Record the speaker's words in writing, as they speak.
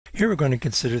Here we're going to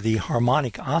consider the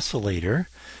harmonic oscillator,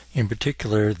 in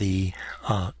particular the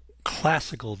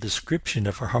classical description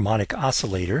of a harmonic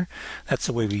oscillator. That's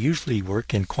the way we usually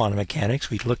work in quantum mechanics.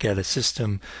 We look at a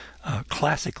system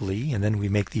classically, and then we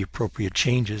make the appropriate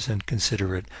changes and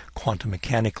consider it quantum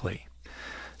mechanically.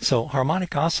 So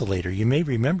harmonic oscillator, you may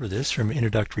remember this from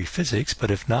introductory physics,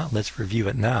 but if not, let's review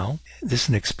it now. This is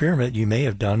an experiment you may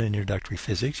have done in introductory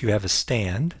physics. You have a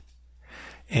stand,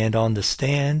 and on the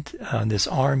stand, on this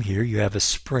arm here, you have a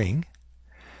spring,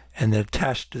 and then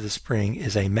attached to the spring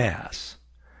is a mass.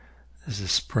 This is a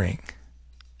spring.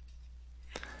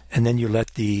 And then you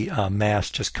let the mass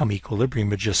just come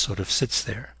equilibrium. It just sort of sits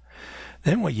there.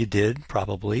 Then what you did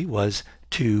probably was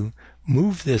to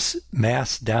move this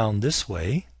mass down this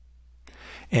way,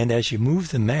 and as you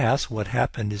move the mass, what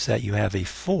happened is that you have a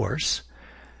force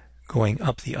going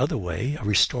up the other way, a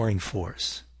restoring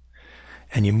force.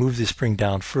 And you move the spring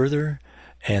down further,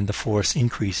 and the force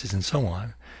increases and so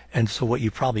on. And so what you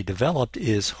probably developed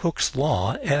is Hooke's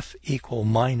law, F equal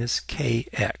minus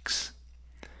kx.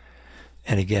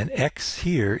 And again, x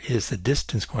here is the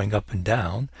distance going up and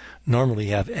down. Normally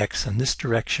you have x in this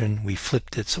direction. We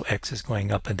flipped it, so x is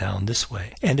going up and down this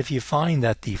way. And if you find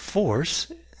that the force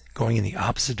going in the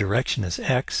opposite direction as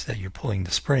x, that you're pulling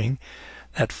the spring,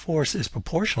 that force is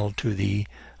proportional to the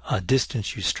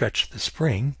distance you stretch the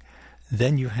spring,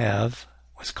 then you have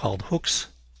what's called Hooke's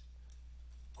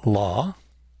law.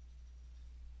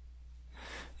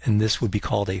 And this would be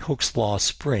called a Hooke's law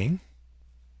spring.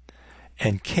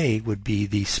 And K would be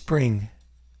the spring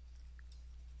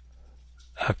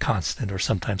constant, or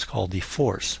sometimes called the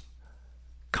force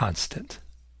constant.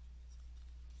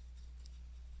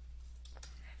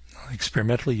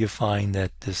 Experimentally, you find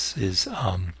that this is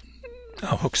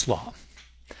Hooke's law.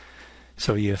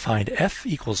 So you find F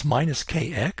equals minus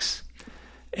kx,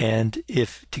 and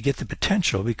if to get the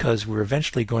potential, because we're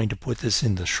eventually going to put this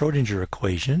in the Schrodinger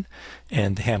equation,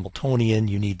 and the Hamiltonian,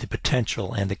 you need the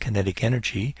potential and the kinetic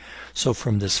energy. So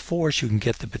from this force, you can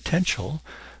get the potential.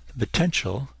 The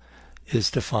potential is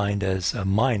defined as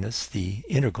minus the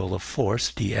integral of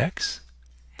force dx.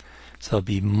 So it'll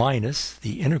be minus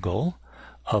the integral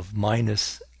of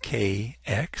minus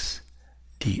kx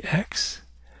dx,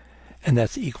 and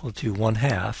that's equal to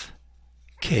 1/2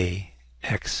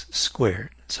 kx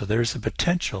squared. So there's the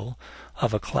potential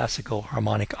of a classical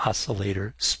harmonic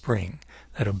oscillator spring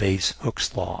that obeys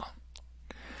Hooke's law.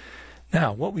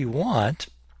 Now what we want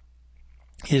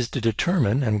is to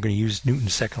determine, and we're going to use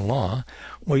Newton's second law,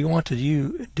 what you want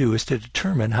to do is to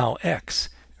determine how x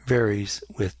varies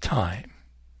with time.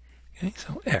 Okay,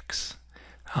 so x.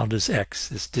 How does x,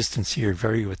 this distance here,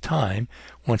 vary with time?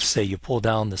 Once, say, you pull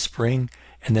down the spring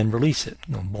and then release it.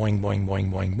 Boing, boing,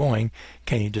 boing, boing, boing.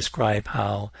 Can you describe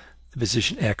how the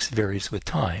position x varies with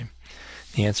time?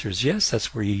 The answer is yes.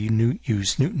 That's where you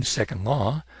use Newton's second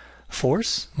law.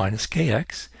 Force minus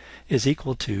kx is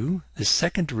equal to the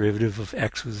second derivative of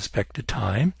x with respect to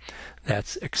time.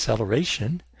 That's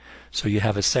acceleration. So you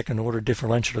have a second order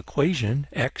differential equation,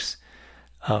 x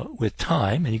with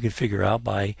time, and you can figure out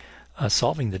by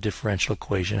solving the differential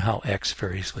equation how x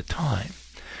varies with time.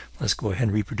 Let's go ahead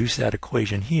and reproduce that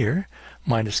equation here.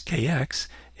 Minus kx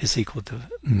is equal to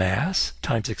mass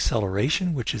times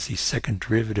acceleration, which is the second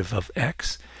derivative of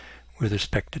x with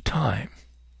respect to time.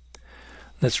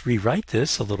 Let's rewrite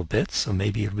this a little bit, so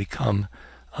maybe it'll become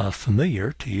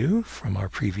familiar to you from our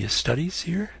previous studies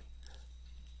here.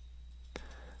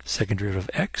 Second derivative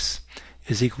of x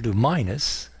is equal to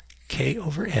minus k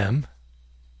over m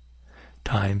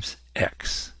times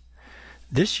x.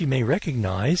 This you may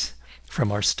recognize from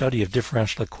our study of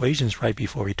differential equations right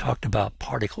before we talked about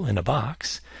particle in a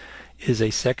box, is a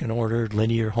second order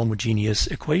linear homogeneous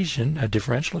equation, a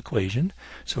differential equation.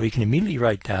 So we can immediately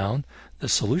write down the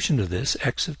solution to this,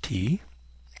 x of t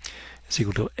is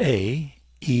equal to a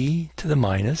e to the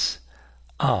minus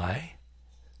I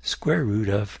square root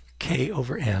of k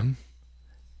over m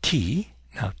t.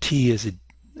 Now t is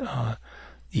the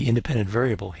independent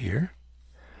variable here,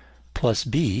 plus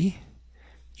b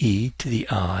e to the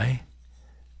I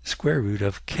square root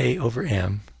of k over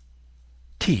m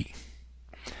t.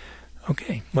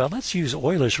 Okay, well, let's use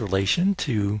Euler's relation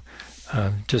to,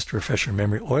 just to refresh your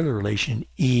memory, Euler relation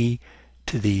e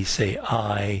to the, say,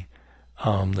 I,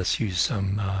 let's use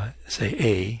some, say,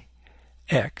 a,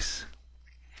 x,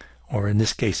 or in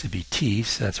this case it'd be t,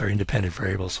 so that's our independent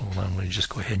variable, so I'm going to just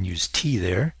go ahead and use t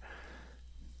there.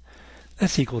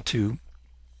 That's equal to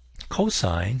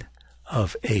cosine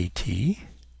of at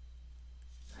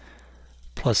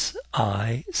plus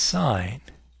I sine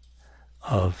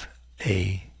of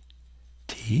at.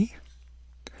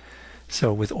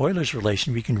 So with Euler's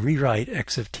relation, we can rewrite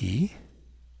x of t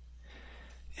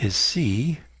is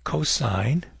c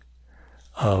cosine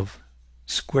of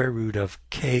square root of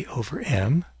k over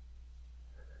m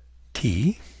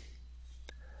t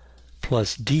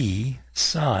plus d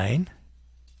sine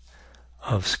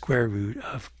of square root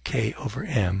of k over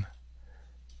m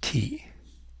t.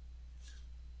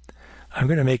 I'm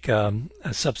going to make a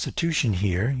substitution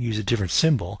here, use a different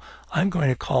symbol. I'm going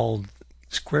to call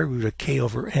square root of k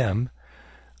over m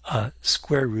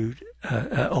square root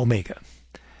omega,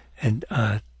 and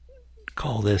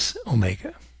call this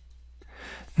omega.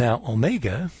 Now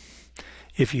omega,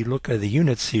 if you look at the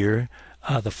units here,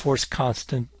 the force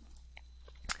constant,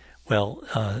 well,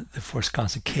 the force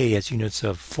constant k has units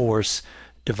of force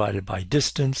divided by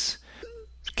distance.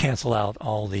 Cancel out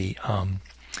all the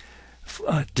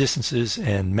distances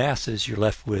and masses, you're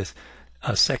left with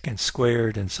seconds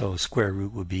squared, and so square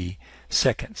root would be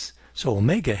seconds. So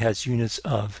omega has units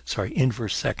of,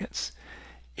 inverse seconds.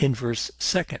 Inverse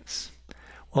seconds.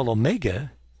 Well,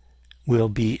 omega will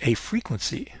be a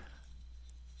frequency.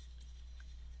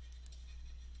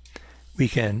 We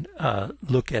can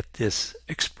look at this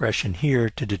expression here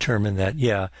to determine that,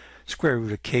 yeah, square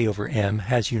root of k over m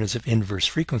has units of inverse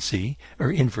frequency,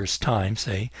 or inverse time,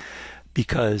 say,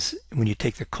 because when you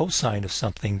take the cosine of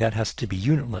something, that has to be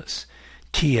unitless.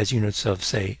 T has units of,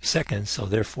 say, seconds, so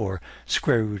therefore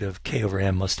square root of k over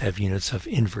m must have units of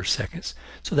inverse seconds.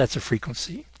 So that's a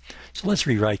frequency. So let's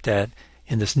rewrite that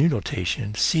in this new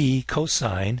notation. C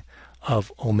cosine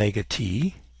of omega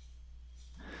t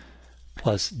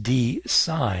plus d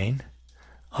sine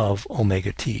of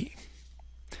omega t.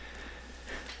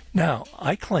 Now,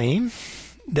 I claim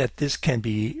that this can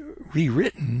be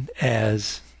rewritten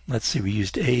as, let's see, we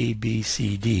used A, B,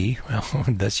 C, D. Well,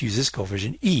 let's use this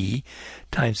coefficient, E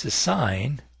times the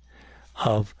sine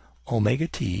of omega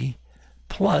t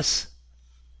plus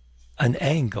an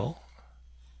angle,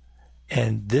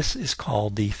 and this is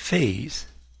called the phase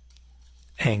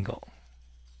angle.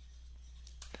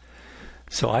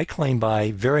 So I claim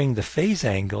by varying the phase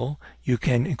angle, you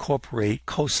can incorporate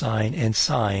cosine and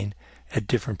sine at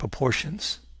different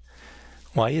proportions.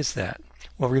 Why is that?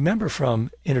 Well, remember from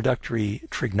introductory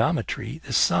trigonometry,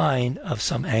 the sine of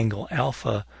some angle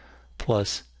alpha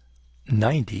plus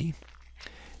 90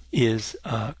 is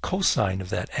cosine of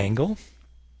that angle.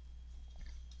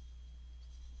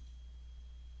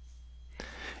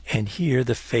 And here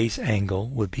the phase angle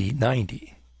would be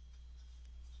 90.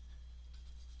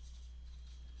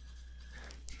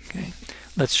 Okay,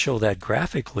 let's show that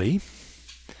graphically.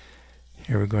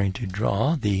 Here we're going to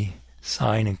draw the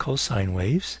sine and cosine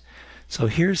waves. So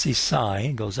here's the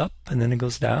sine, it goes up and then it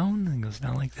goes down, and goes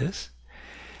down like this.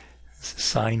 This is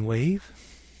sine wave.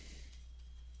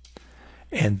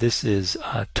 And this is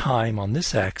time on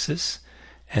this axis,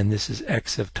 and this is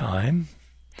x of time.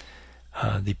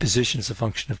 The position is a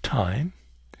function of time.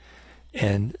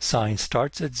 And sine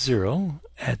starts at zero.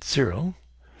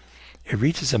 It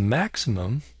reaches a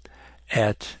maximum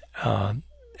at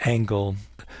angle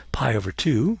pi over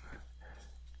 2,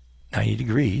 90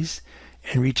 degrees,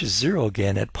 and reaches 0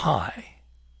 again at pi.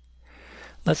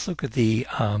 Let's look at the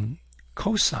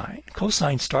cosine.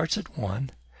 Cosine starts at 1.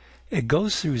 It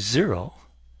goes through 0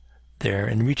 there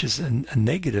and reaches a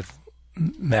negative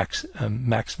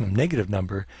maximum negative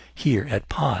number here at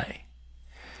pi.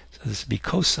 So this would be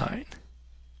cosine.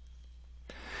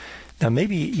 Now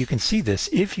maybe you can see this.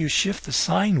 If you shift the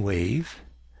sine wave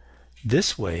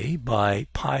this way by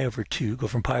pi over 2, go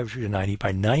from pi over 2 to 90,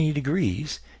 by 90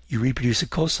 degrees, you reproduce a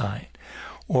cosine.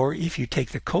 Or if you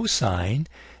take the cosine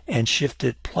and shift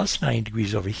it plus 90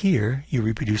 degrees over here, you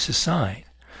reproduce a sine.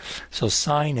 So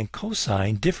sine and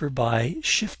cosine differ by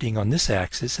shifting on this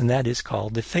axis, and that is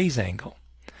called the phase angle.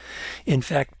 In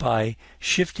fact, by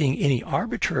shifting any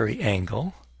arbitrary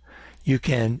angle, you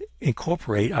can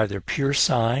incorporate either pure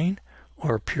sine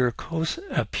or pure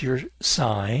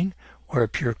sine or a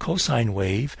pure cosine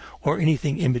wave or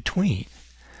anything in between.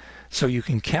 So you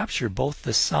can capture both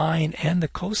the sine and the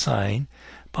cosine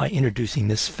by introducing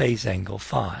this phase angle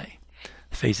phi.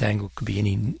 The phase angle could be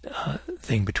any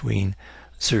thing between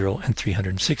 0 and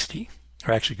 360,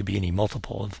 or actually could be any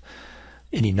multiple of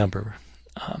any number,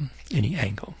 any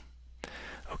angle.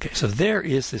 Okay, so there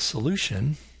is the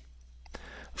solution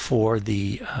for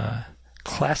the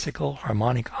classical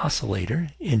harmonic oscillator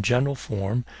in general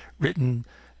form, written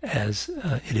as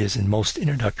it is in most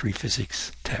introductory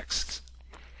physics texts.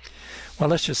 Well,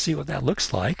 let's just see what that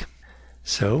looks like.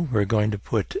 So we're going to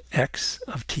put x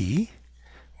of t.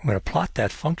 We're going to plot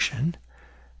that function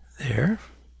there.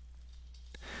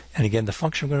 And again, the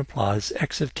function we're going to plot is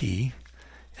x of t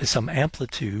is some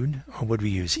amplitude, or what do we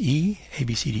use? E, A,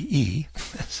 B, C, D, E.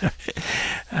 Sorry,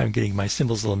 I'm getting my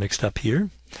symbols a little mixed up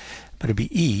here. but it'd be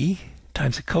E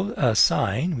times the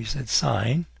sine, we said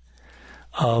sine,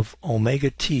 of omega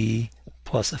t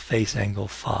plus a phase angle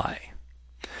phi.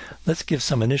 Let's give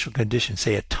some initial conditions.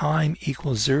 Say at time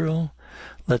equals 0,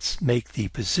 let's make the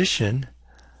position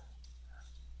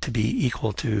to be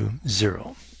equal to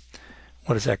 0.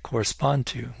 What does that correspond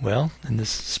to? Well, in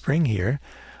this spring here,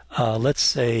 let's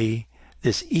say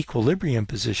this equilibrium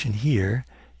position here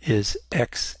is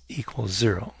x equals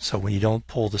 0. So when you don't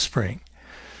pull the spring.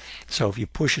 So if you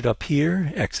push it up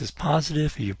here, x is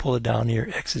positive. If you pull it down here,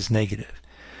 x is negative.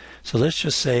 So let's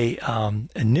just say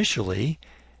initially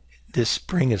this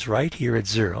spring is right here at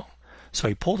 0. So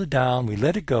we pulled it down, we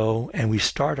let it go, and we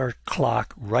start our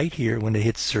clock right here when it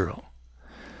hits 0.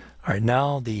 All right,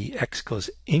 now the x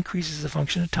increases as a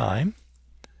function of time.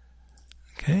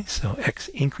 Okay, so x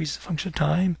increases as a function of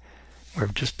time. We're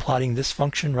just plotting this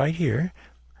function right here.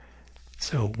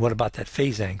 So what about that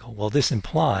phase angle? Well, this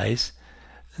implies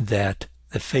that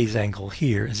the phase angle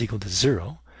here is equal to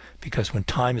 0, because when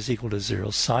time is equal to 0,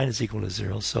 sine is equal to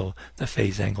 0, so the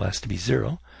phase angle has to be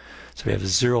 0. So we have a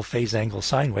 0 phase angle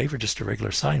sine wave, or just a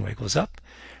regular sine wave, goes up,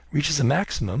 reaches a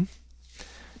maximum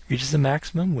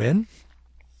when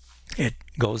it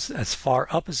goes as far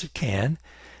up as it can,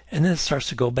 and then it starts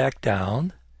to go back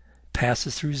down,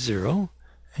 passes through 0,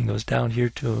 and goes down here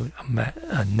to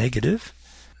a negative.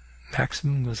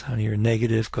 Maximum goes down here,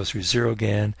 negative, goes through 0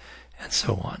 again, and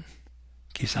so on.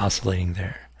 Keeps oscillating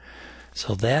there.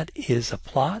 So that is a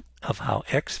plot of how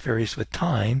x varies with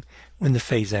time when the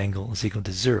phase angle is equal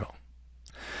to 0.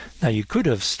 Now you could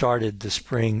have started the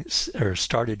spring, or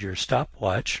started your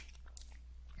stopwatch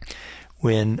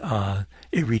when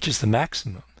it reaches the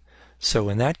maximum. So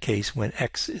in that case, when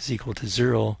x is equal to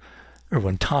 0, or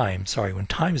when time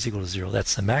is equal to 0,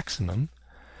 that's the maximum.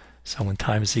 So when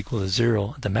time is equal to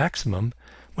 0, the maximum,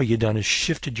 what you've done is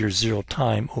shifted your 0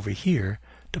 time over here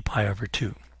to pi over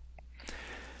 2.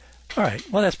 All right,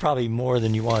 well, that's probably more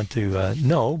than you want to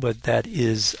know, but that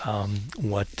is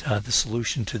what the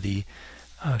solution to the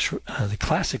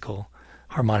classical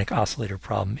harmonic oscillator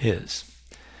problem is.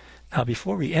 Now,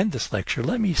 before we end this lecture,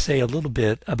 let me say a little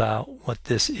bit about what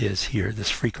this is here, this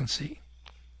frequency.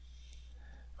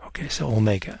 Okay, so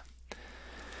omega.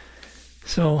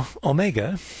 So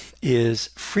omega is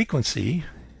frequency,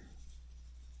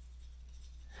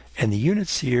 and the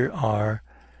units here are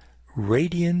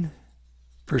radian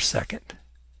per second.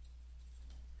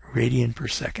 Radian per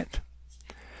second.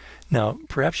 Now,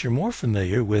 perhaps you're more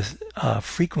familiar with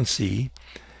frequency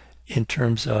in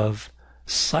terms of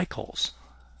cycles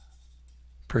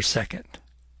per second.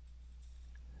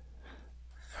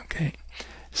 Okay,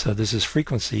 so this is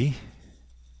frequency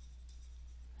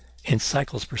in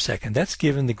cycles per second. That's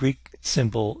given the Greek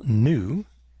symbol nu,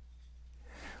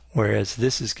 whereas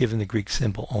this is given the Greek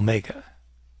symbol omega.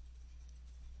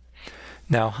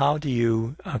 Now, how do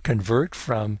you convert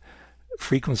from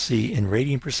frequency in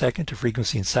radian per second to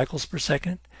frequency in cycles per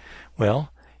second?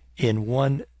 Well, in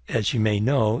one, as you may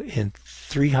know, in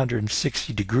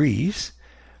 360 degrees,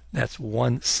 that's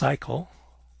one cycle.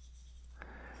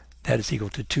 That is equal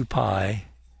to 2 pi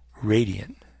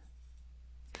radian.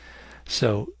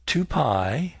 So 2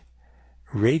 pi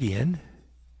radian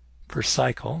per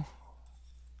cycle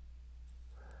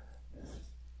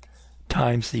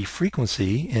times the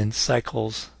frequency in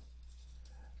cycles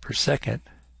per second,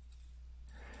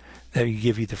 that will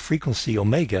give you the frequency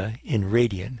omega in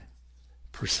radian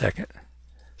per second.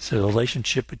 So the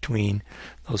relationship between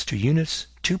those two units,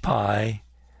 2 pi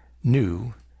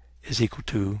nu, is equal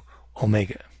to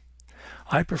omega.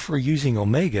 I prefer using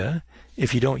omega.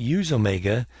 If you don't use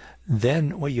omega,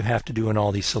 then what you have to do in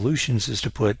all these solutions is to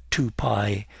put 2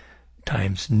 pi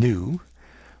times nu,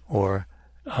 or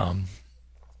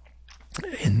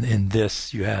in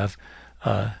this you have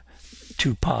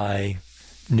 2 pi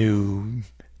nu,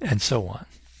 and so on.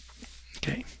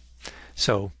 Okay,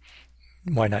 so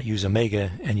why not use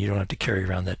omega, and you don't have to carry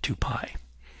around that 2 pi.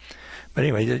 But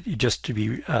anyway, just to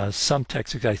be some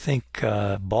textbooks, I think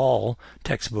Ball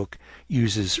textbook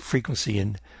uses frequency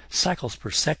in cycles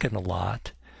per second a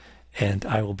lot, and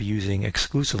I will be using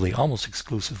exclusively, almost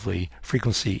exclusively,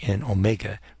 frequency in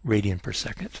omega, radian per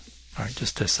second. All right,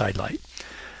 just a sidelight.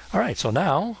 All right, so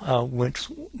now,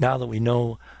 now that we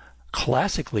know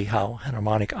classically how an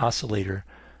harmonic oscillator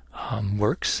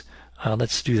works,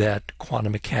 let's do that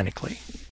quantum mechanically.